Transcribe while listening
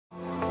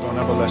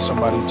Don't ever let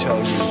somebody tell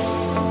you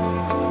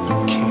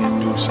you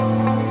can't do something.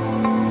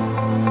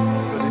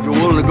 Because if you're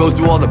willing to go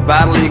through all the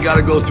battling you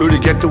gotta go through to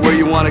get to where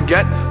you want to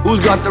get,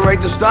 who's got the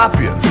right to stop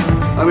you?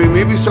 I mean,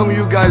 maybe some of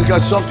you guys got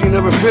something you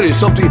never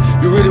finished, something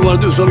you really want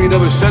to do, something you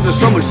never said to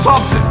somebody,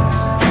 something.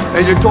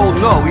 And you're told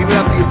no, even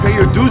after you pay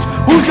your dues.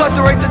 Who's got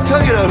the right to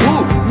tell you that?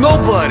 Who?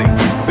 Nobody.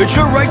 It's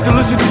your right to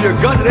listen to your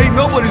gut. It ain't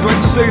nobody's right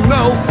to say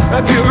no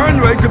after you earn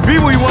the right to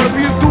be where you want to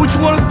be and do what you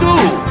want to do.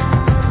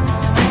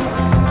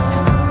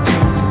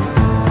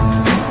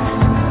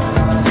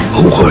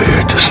 A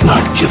warrior does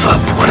not give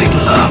up what he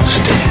loves,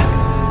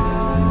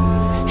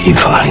 Dan. He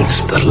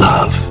finds the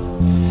love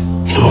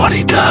in what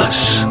he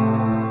does.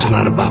 It's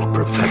not about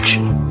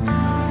perfection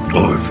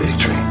or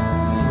victory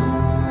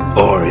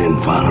or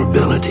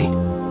invulnerability.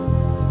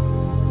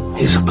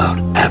 He's about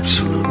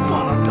absolute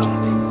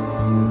vulnerability.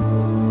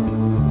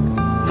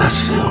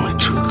 That's the only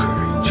true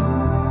courage.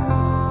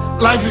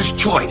 Life is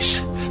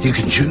choice. You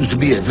can choose to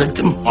be a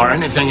victim or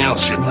anything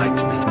else you'd like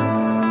to be.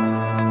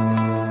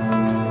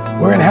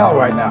 We're in hell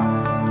right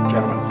now,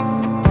 gentlemen.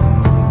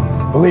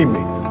 Believe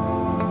me.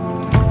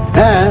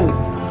 And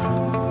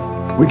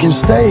we can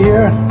stay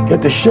here,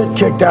 get the shit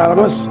kicked out of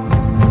us,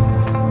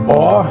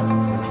 or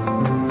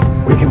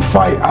we can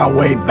fight our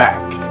way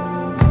back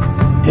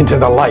into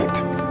the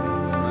light.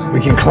 We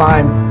can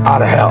climb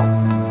out of hell.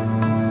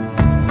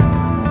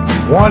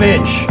 1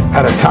 inch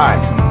at a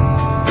time.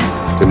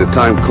 Then the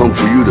time come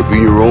for you to be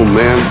your own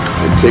man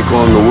and take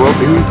on the world,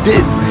 and you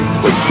did.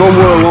 But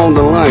somewhere along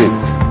the line,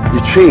 you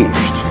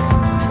changed.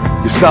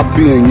 You stopped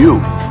being you.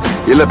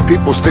 You let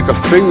people stick a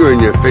finger in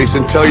your face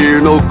and tell you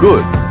you're no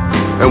good.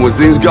 And when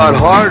things got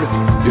hard,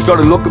 you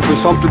started looking for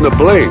something to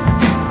blame,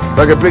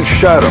 like a big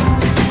shadow.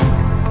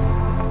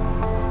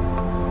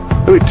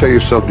 Let me tell you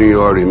something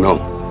you already know.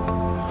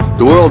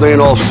 The world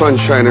ain't all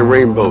sunshine and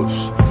rainbows.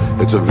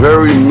 It's a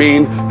very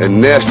mean and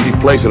nasty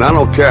place, and I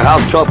don't care how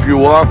tough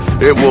you are,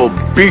 it will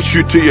beat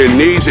you to your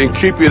knees and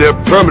keep you there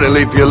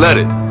permanently if you let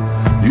it.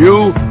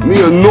 You,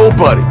 me, or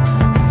nobody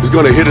is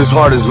gonna hit as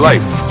hard as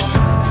life.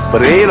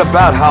 But it ain't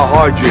about how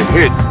hard you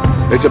hit.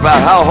 It's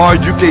about how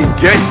hard you can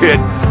get hit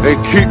and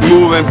keep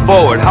moving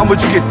forward. How much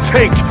you can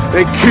take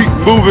and keep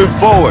moving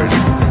forward.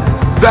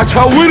 That's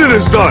how winning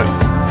is done.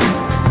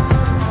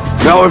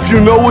 Now, if you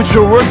know what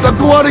you're worth, now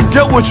go out and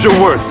get what you're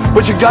worth.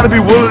 But you gotta be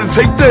willing to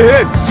take the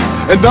hits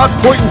and not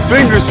pointing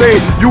fingers saying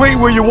you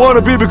ain't where you want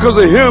to be because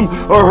of him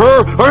or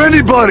her or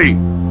anybody.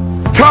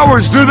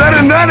 Cowards do that,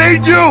 and that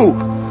ain't you.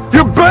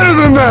 You're better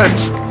than that.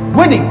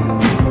 Winning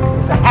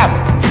is a habit.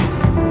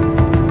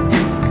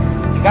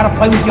 You gotta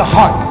play with your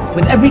heart,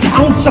 with every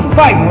ounce of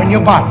fiber in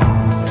your body.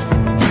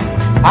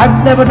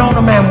 I've never known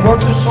a man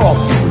worth the salt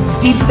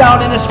who deep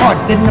down in his heart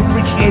didn't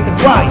appreciate the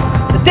grind,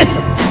 the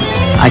discipline.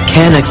 I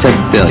can't accept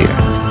failure.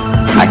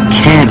 I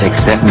can't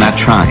accept not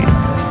trying.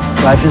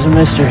 Life is a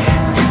mystery.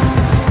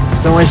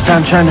 Don't waste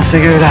time trying to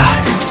figure it out.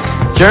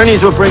 Journey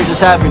is what brings us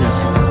happiness,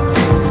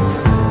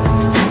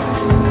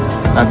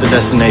 not the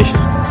destination.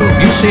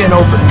 If you see an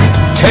opening,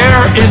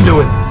 tear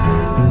into it.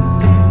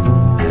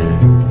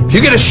 If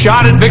you get a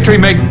shot at victory,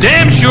 make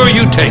damn sure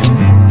you take it.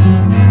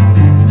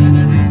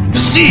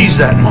 Seize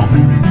that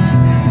moment.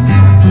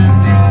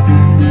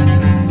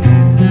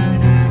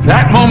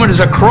 That moment is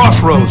a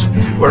crossroads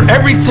where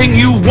everything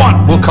you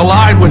want will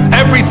collide with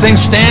everything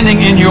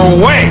standing in your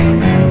way.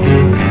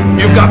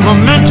 You've got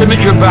momentum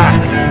at your back.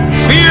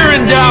 Fear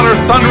and doubt are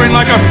thundering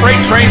like a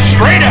freight train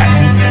straight at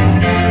you.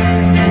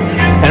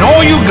 And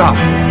all you got,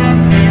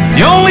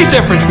 the only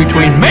difference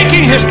between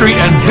making history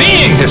and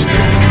being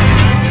history,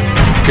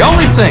 the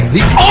only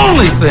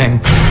thing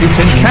you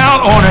can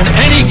count on in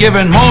any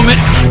given moment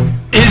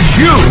is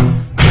you.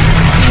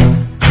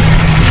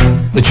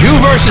 It's you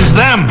versus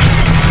them.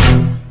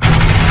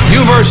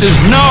 You versus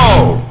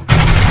no.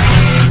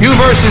 You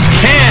versus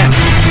can't.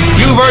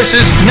 You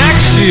versus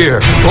next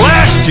year,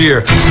 last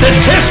year,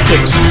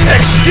 statistics,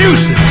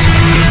 excuses.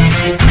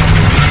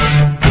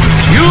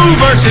 It's you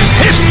versus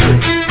history.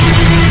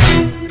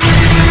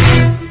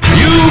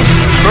 You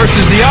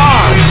versus the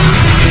odds.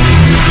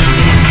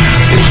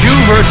 It's you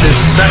versus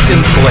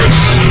second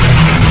place.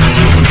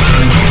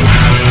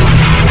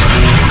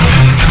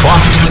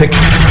 Clock is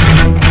ticking.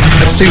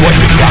 Let's see what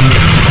you got.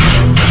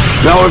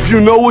 Now, if you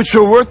know what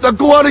you're worth, now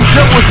go out and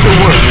get what you're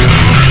worth.